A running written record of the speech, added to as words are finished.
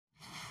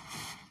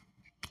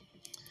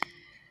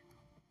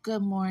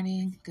Good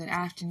morning, good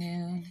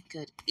afternoon,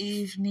 good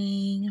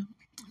evening.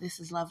 This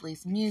is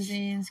Lovely's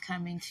Musings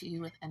coming to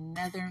you with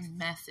another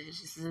message.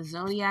 This is a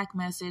zodiac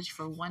message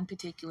for one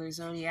particular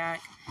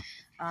zodiac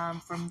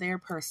from their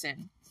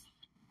person.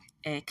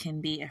 It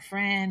can be a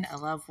friend, a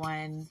loved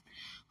one,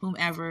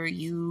 whomever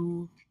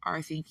you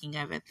are thinking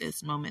of at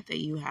this moment that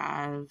you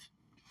have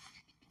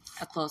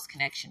a close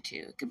connection to.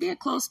 It could be a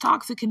close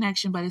toxic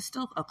connection, but it's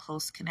still a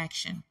close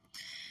connection.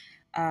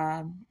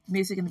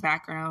 Music in the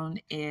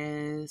background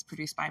is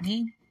produced by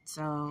me.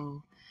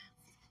 So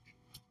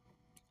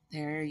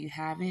there you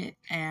have it.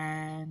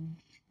 And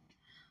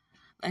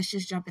let's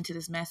just jump into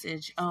this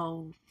message.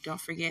 Oh,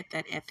 don't forget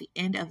that at the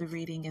end of the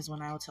reading is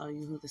when I will tell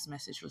you who this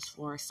message was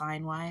for,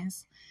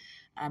 sign-wise.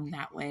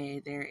 That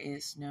way there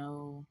is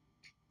no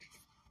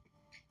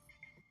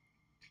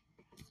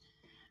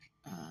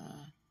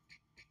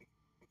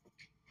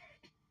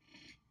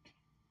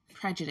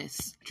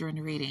prejudice during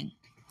the reading.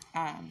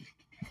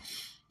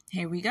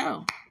 Here we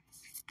go.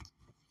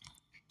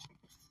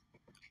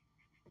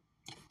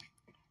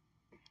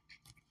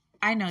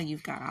 I know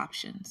you've got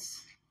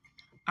options.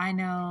 I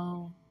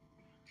know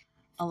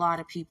a lot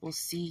of people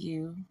see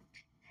you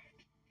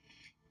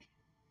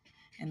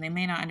and they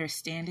may not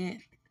understand it,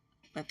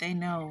 but they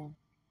know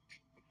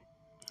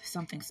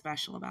something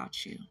special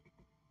about you.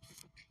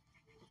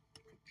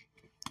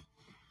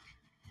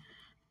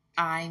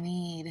 I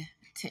need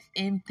to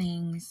end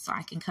things so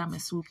I can come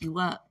and swoop you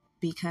up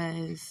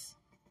because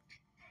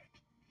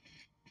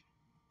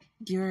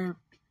you're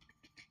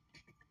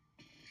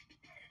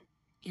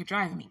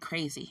driving me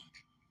crazy.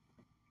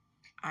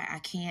 I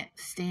can't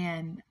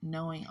stand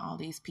knowing all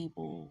these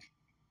people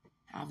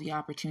have the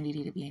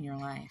opportunity to be in your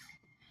life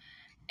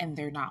and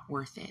they're not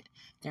worth it.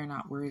 They're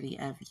not worthy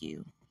of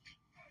you.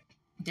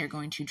 They're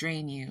going to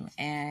drain you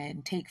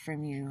and take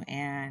from you,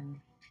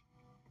 and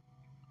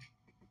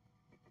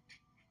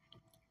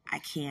I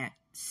can't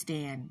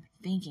stand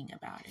thinking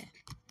about it.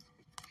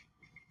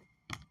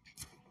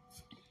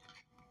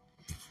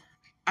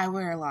 I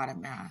wear a lot of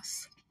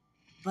masks,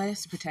 but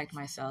it's to protect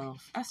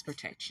myself. It's to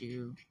protect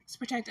you. It's to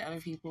protect other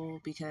people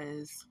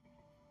because,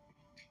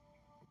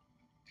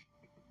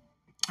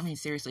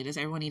 seriously, does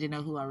everyone need to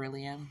know who I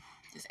really am?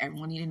 Does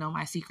everyone need to know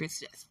my secrets?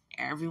 Does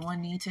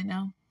everyone need to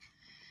know?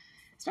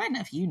 It's bad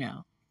enough you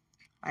know.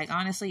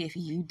 Honestly, if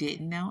you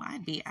didn't know,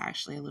 I'd be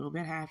actually a little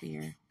bit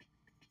happier.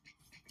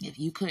 If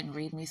you couldn't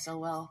read me so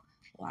well,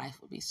 life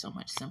would be so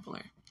much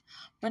simpler.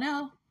 But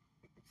no,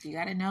 you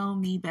got to know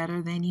me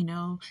better than you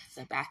know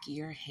the back of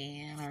your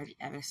hand or the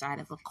other side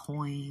of a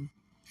coin.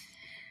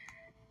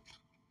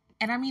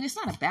 And it's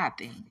not a bad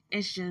thing.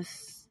 It's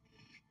just,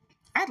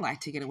 I'd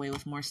like to get away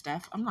with more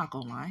stuff. I'm not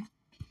going to lie.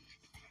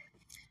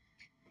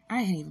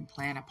 I didn't even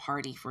plan a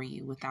party for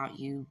you without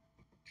you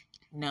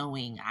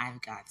knowing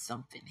I've got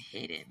something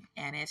hidden.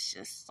 And it's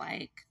just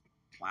like,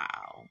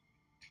 wow.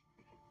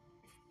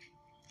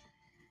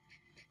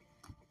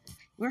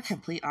 We're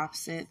complete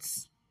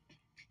opposites.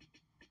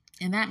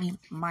 And that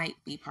might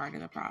be part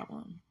of the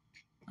problem.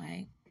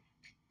 I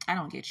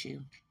don't get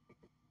you.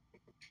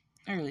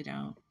 I really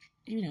don't.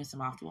 You're doing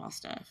some off-the-wall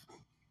stuff.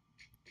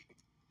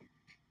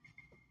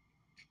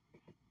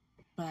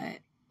 But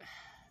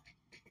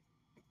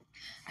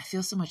I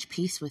feel so much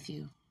peace with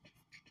you.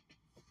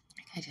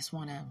 I just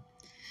want to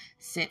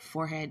sit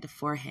forehead to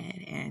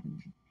forehead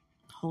and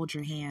hold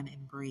your hand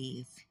and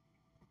breathe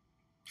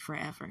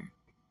forever.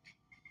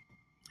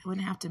 I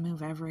wouldn't have to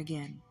move ever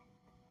again.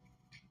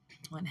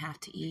 I wouldn't have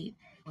to eat.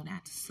 I wouldn't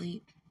have to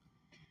sleep.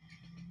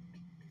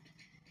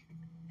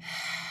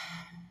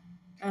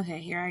 Okay,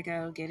 here I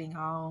go, getting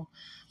all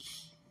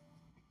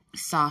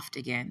soft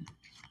again.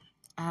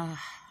 I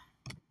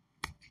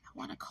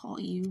want to call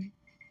you.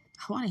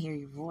 I want to hear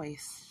your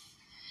voice.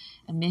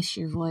 I miss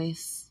your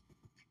voice.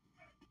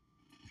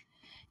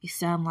 You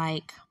sound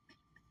like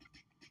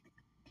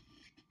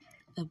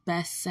the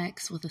best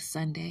sex with a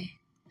sundae.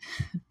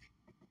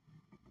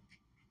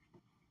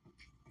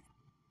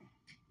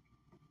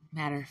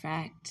 Matter of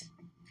fact,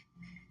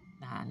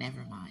 nah,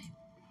 never mind.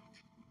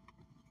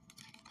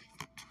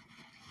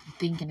 I'm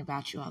thinking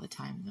about you all the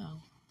time, though.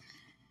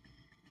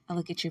 I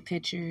look at your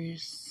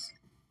pictures,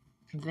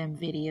 them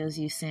videos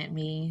you sent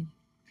me,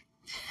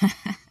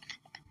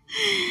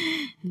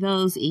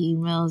 those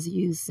emails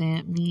you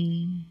sent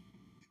me.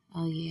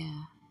 Oh,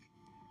 yeah.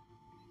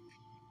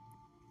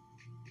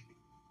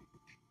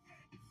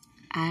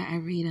 I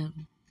read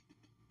them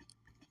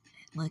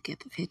and look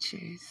at the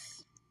pictures.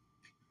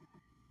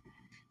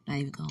 Not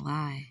even gonna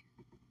lie.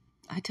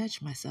 I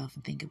touch myself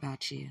and think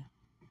about you.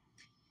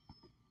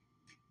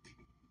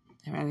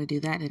 I'd rather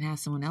do that than have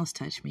someone else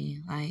touch me.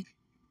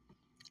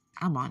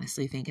 I'm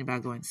honestly thinking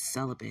about going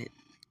celibate.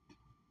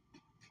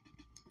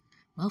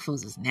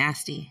 Mofos is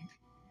nasty.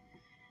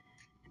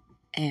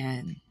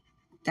 And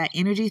that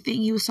energy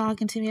thing you was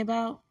talking to me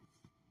about,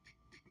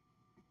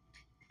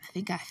 I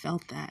think I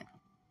felt that.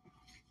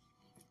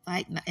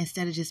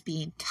 Instead of just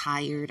being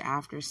tired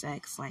after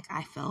sex,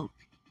 I felt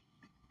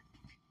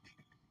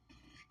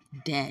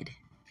dead.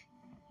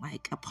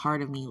 A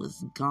part of me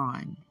was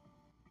gone.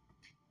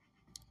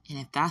 And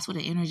if that's what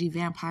an energy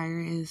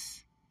vampire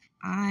is,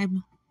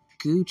 I'm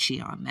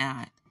Gucci on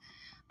that.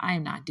 I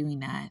am not doing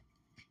that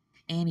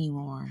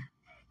anymore.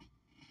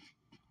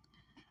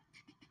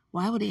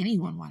 Why would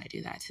anyone want to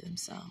do that to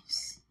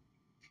themselves?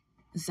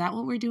 Is that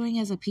what we're doing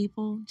as a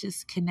people?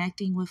 Just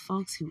connecting with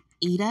folks who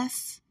eat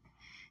us?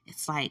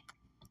 It's like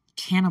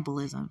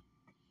cannibalism.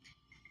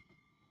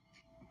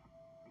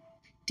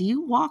 Do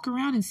you walk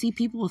around and see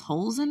people with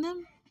holes in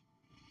them?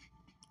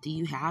 Do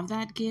you have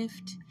that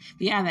gift? If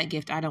you have that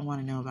gift, I don't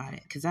want to know about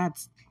it, because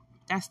that's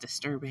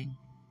disturbing.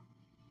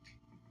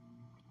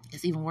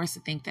 It's even worse to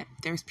think that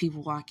there's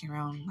people walking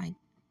around like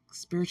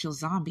spiritual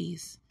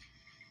zombies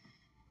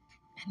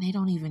and they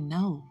don't even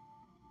know.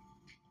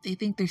 They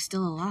think they're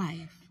still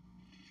alive.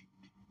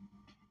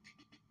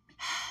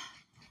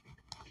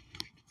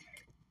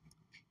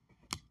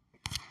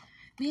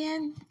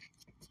 Man,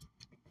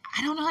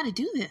 I don't know how to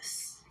do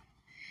this.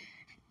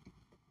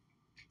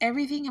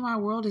 Everything in my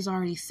world is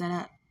already set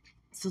up.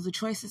 So the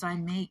choices I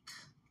make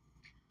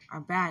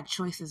are bad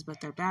choices, but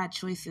they're bad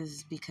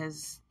choices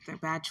because they're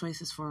bad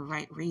choices for a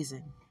right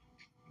reason.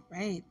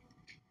 Right?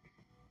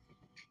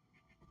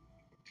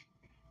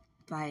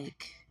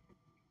 Like,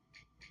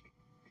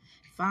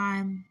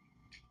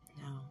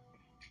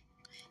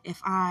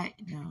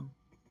 no.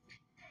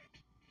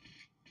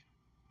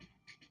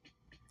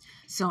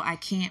 So I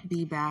can't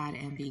be bad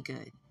and be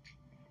good.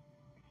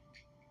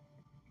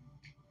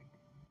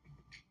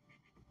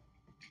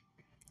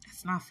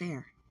 It's not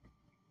fair.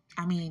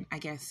 I mean, I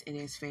guess it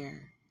is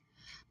fair.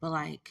 But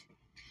like,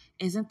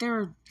 isn't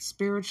there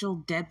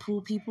spiritual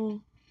Deadpool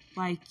people?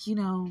 Like,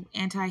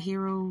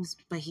 anti-heroes,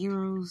 but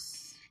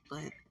heroes.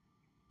 But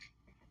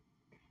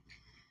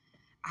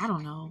I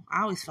don't know.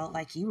 I always felt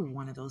like you were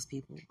one of those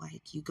people.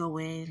 Like, you go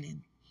in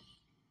and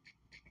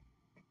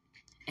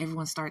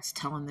everyone starts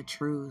telling the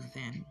truth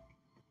and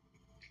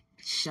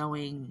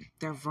showing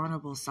their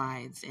vulnerable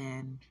sides,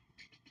 and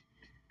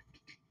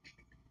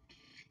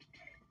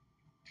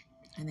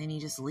then you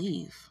just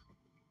leave.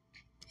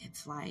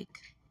 It's like,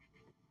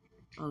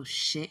 oh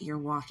shit, you're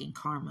walking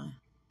karma.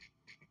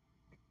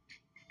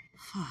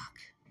 Fuck.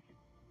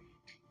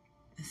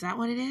 Is that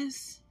what it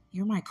is?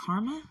 You're my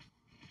karma?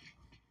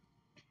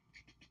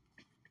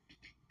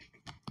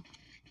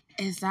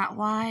 Is that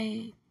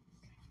why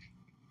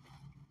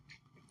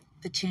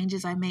the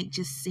changes I make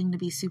just seem to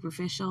be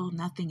superficial?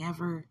 Nothing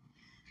ever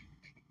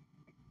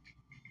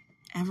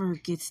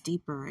gets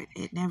deeper.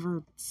 It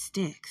never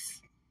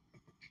sticks.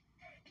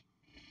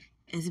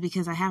 Is it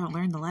because I haven't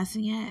learned the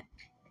lesson yet?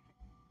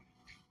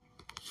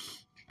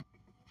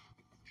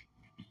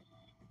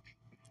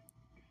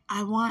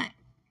 I want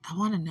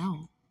to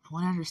know. I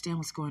want to understand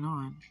what's going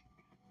on.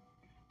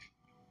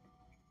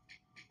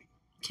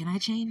 Can I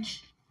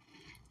change?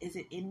 Is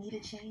it in me to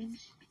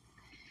change?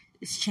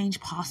 Is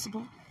change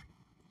possible?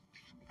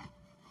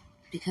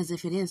 Because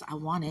if it is, I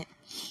want it.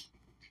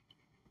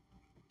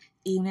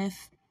 Even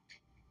if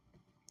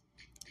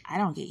I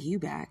don't get you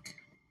back.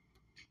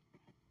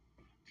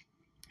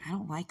 I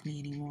don't like me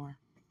anymore.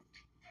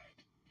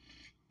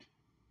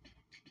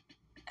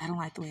 I don't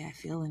like the way I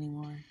feel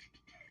anymore.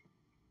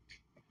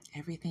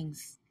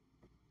 Everything's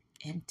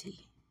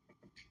empty.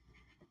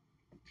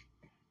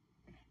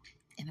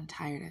 And I'm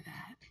tired of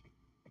that.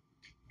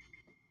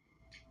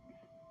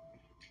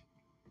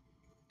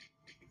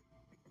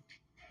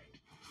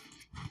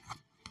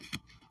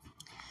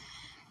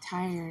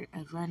 Tired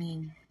of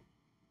running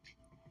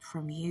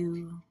from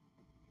you,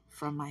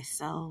 from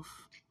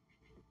myself,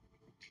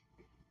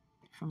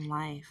 from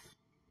life.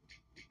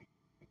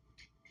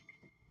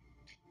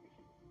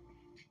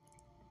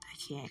 I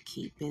can't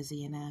keep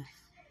busy enough.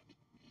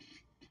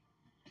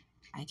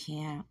 I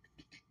can't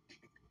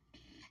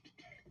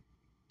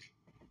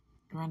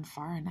run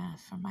far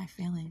enough from my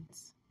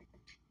feelings.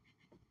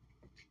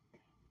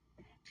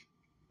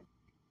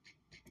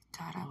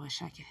 God, I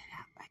wish I could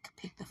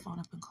pick the phone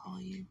up and call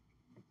you.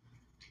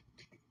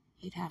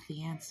 You'd have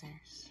the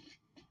answers.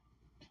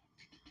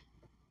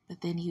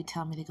 But then you'd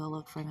tell me to go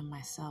look for them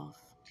myself.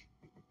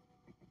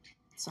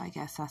 So I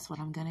guess that's what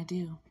I'm gonna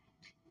do.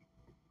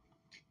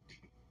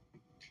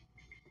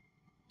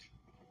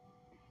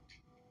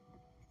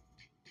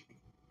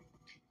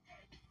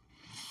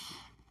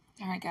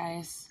 Alright,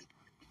 guys.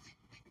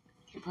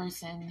 Your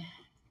person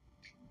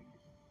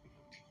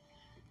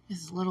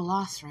is a little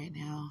lost right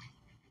now.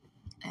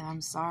 And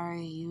I'm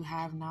sorry you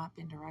have not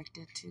been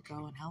directed to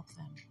go and help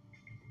them.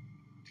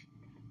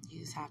 You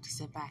just have to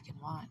sit back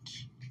and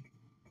watch.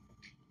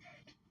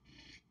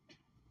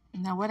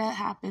 Now, what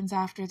happens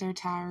after their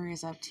tower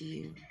is up to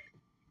you.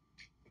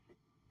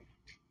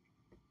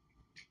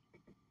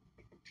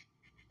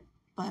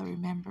 But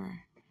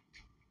remember,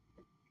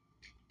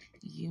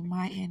 you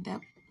might end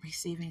up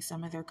receiving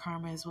some of their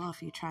karma as well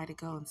if you try to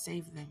go and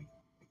save them.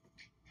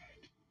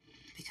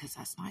 Because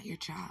that's not your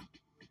job.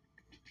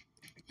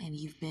 And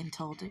you've been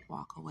told to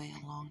walk away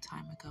a long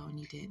time ago and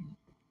you didn't.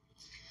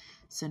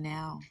 So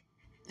now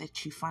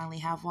that you finally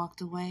have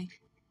walked away,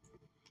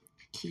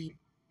 keep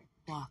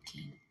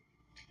walking.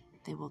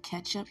 They will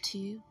catch up to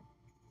you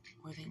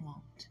or they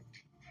won't.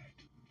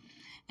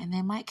 And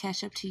they might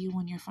catch up to you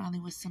when you're finally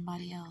with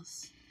somebody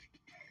else.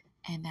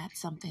 And that's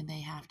something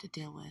they have to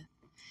deal with.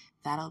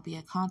 That'll be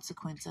a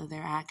consequence of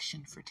their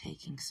action for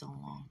taking so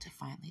long to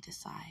finally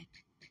decide.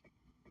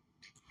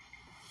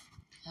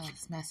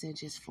 This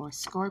message is for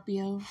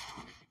Scorpio.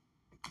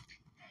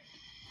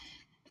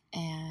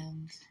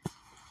 And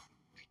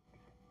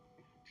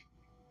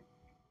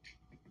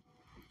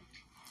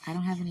I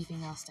don't have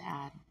anything else to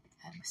add.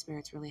 My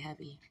spirit's really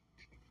heavy.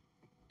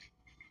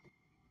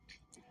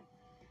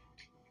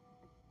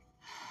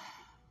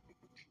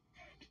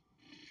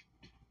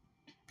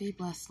 Be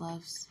blessed,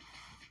 loves.